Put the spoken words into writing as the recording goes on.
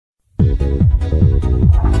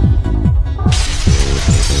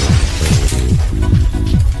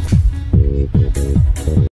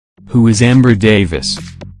Who is Amber Davies?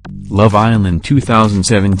 Love Island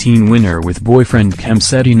 2017 winner with boyfriend Kem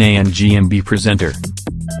Cetinay and GMB presenter.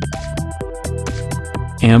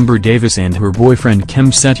 Amber Davies and her boyfriend Kem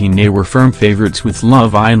Cetinay were firm favorites with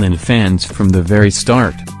Love Island fans from the very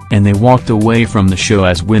start, and they walked away from the show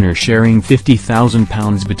as winners, sharing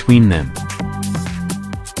 £50,000 between them.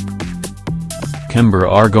 Kember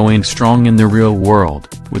are going strong in the real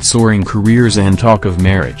world, with soaring careers and talk of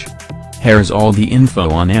marriage. Here's all the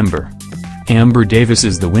info on Amber. Amber Davies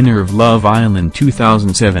is the winner of Love Island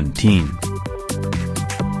 2017.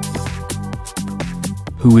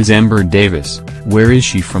 Who is Amber Davies, where is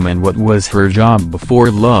she from and what was her job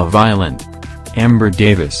before Love Island? Amber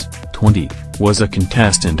Davies, 20, was a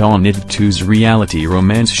contestant on IT2's reality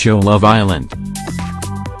romance show Love Island.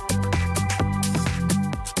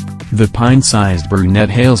 The pint-sized brunette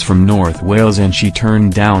hails from North Wales and she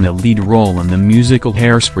turned down a lead role in the musical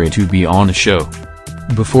Hairspray to be on the show.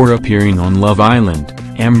 Before appearing on Love Island,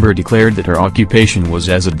 Amber declared that her occupation was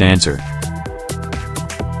as a dancer.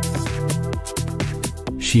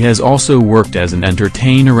 She has also worked as an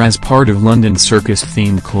entertainer as part of London's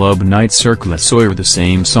circus-themed club Night Cirque Soaring, the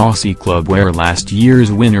same saucy club where last year's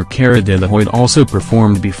winner Cara de la Hoyt also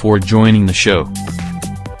performed before joining the show.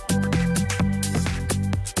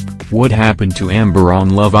 What happened to Amber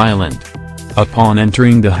on Love Island? Upon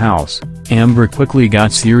entering the house, Amber quickly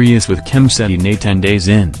got serious with Kem Cetinay 10 days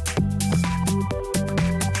in.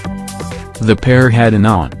 The pair had an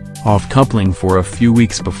on-off coupling for a few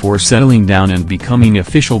weeks before settling down and becoming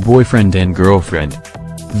official boyfriend and girlfriend.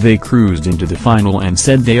 They cruised into the final and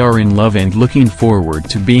said they are in love and looking forward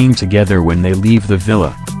to being together when they leave the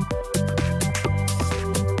villa.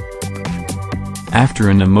 After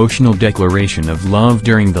an emotional declaration of love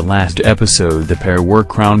during the last episode, the pair were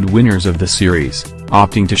crowned winners of the series,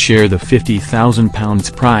 opting to share the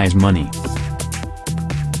 £50,000 prize money.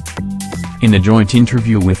 In a joint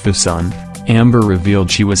interview with The Sun, Amber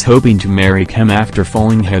revealed she was hoping to marry Kem after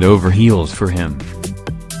falling head over heels for him.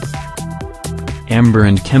 Amber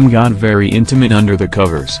and Kem got very intimate under the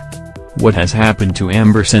covers. What has happened to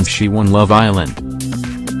Amber since she won Love Island?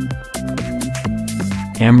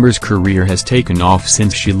 Amber's career has taken off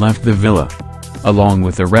since she left the villa. Along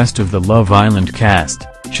with the rest of the Love Island cast,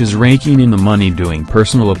 she's raking in the money doing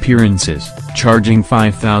personal appearances, charging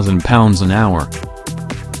 £5,000 an hour.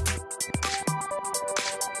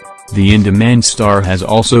 The in-demand star has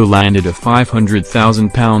also landed a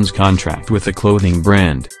 £500,000 contract with the clothing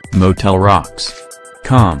brand, Motel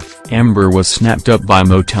Rocks.com. Amber was snapped up by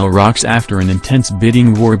Motel Rocks after an intense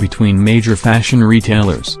bidding war between major fashion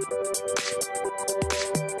retailers.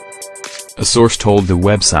 A source told the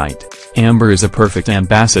website, Amber is a perfect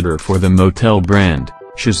ambassador for the Motel brand.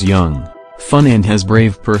 She's young, fun and has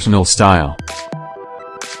brave personal style.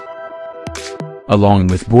 Along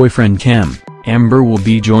with boyfriend Kem, Amber will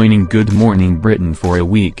be joining Good Morning Britain for a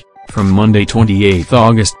week, from Monday 28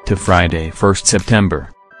 August to Friday 1 September.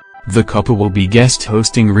 The couple will be guest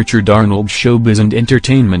hosting Richard Arnold's Showbiz and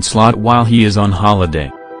Entertainment slot while he is on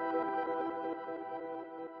holiday.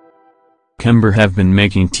 Kember have been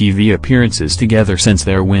making TV appearances together since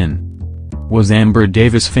their win. Was Amber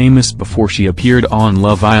Davies famous before she appeared on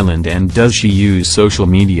Love Island, and does she use social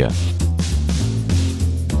media?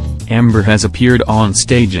 Amber has appeared on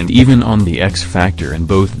stage and even on The X Factor in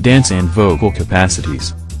both dance and vocal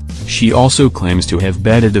capacities. She also claims to have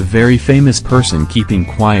bedded a very famous person, keeping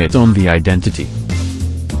quiet on the identity.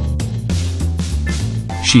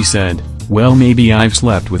 She said, "Well, maybe I've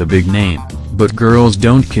slept with a big name, but girls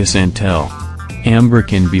don't kiss and tell." Amber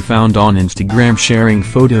can be found on Instagram sharing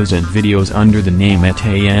photos and videos under the name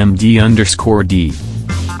 @AMD_D.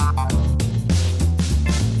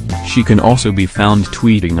 She can also be found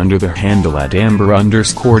tweeting under the handle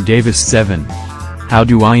 @Amber_Davies7. How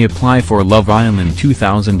do I apply for Love Island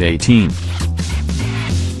 2018?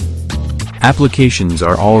 Applications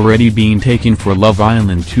are already being taken for Love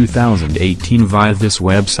Island 2018 via this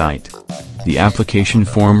website. The application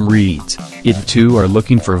form reads, IT2 are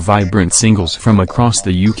looking for vibrant singles from across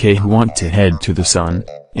the UK who want to head to the sun,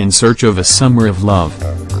 in search of a summer of love.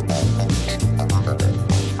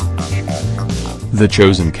 The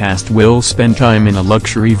chosen cast will spend time in a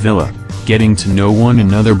luxury villa, getting to know one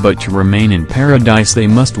another, but to remain in paradise they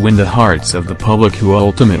must win the hearts of the public, who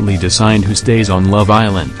ultimately decide who stays on Love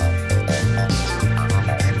Island.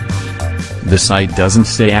 The site doesn't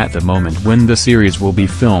say at the moment when the series will be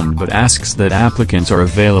filmed, but asks that applicants are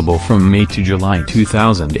available from May to July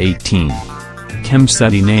 2018. Kem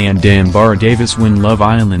Cetinay and Amber Davies win Love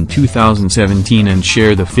Island 2017 and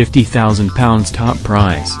share the £50,000 top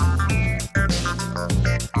prize.